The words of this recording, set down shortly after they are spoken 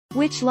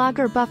Which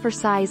logger buffer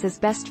size is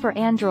best for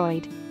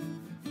Android?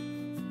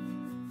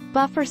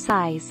 Buffer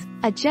size.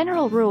 A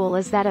general rule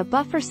is that a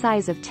buffer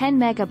size of 10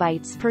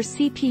 MB per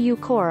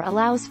CPU core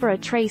allows for a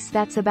trace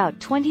that's about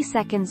 20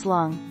 seconds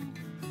long.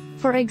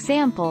 For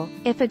example,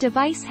 if a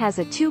device has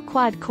a 2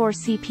 quad-core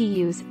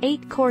CPUs,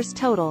 8 cores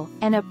total,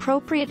 an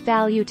appropriate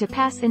value to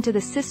pass into the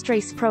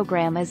systrace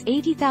program is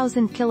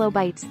 80,000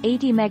 kilobytes,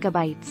 80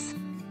 megabytes.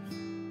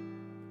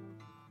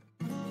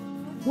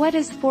 What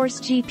is Force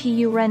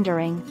GPU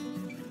rendering?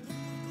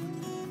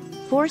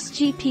 Force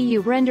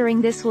GPU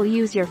rendering. This will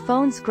use your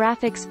phone's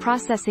graphics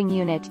processing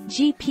unit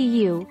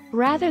 (GPU),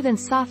 rather than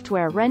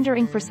software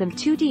rendering for some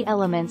 2D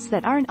elements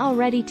that aren't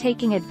already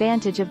taking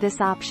advantage of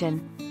this option.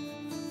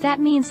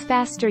 That means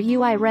faster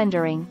UI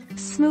rendering,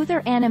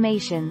 smoother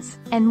animations,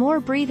 and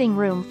more breathing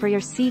room for your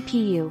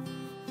CPU.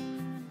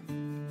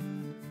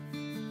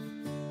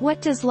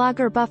 What does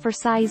logger buffer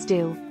size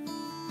do?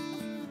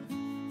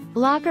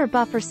 Logger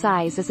buffer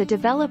size is a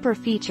developer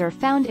feature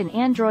found in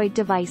Android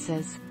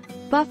devices.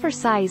 Buffer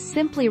size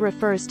simply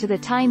refers to the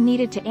time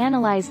needed to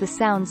analyze the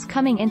sounds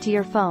coming into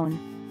your phone.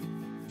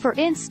 For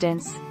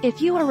instance,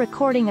 if you are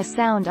recording a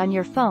sound on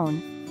your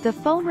phone, the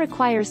phone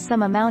requires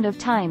some amount of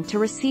time to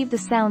receive the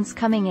sounds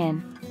coming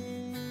in.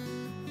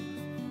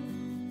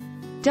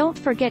 Don't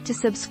forget to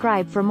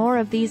subscribe for more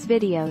of these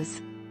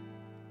videos.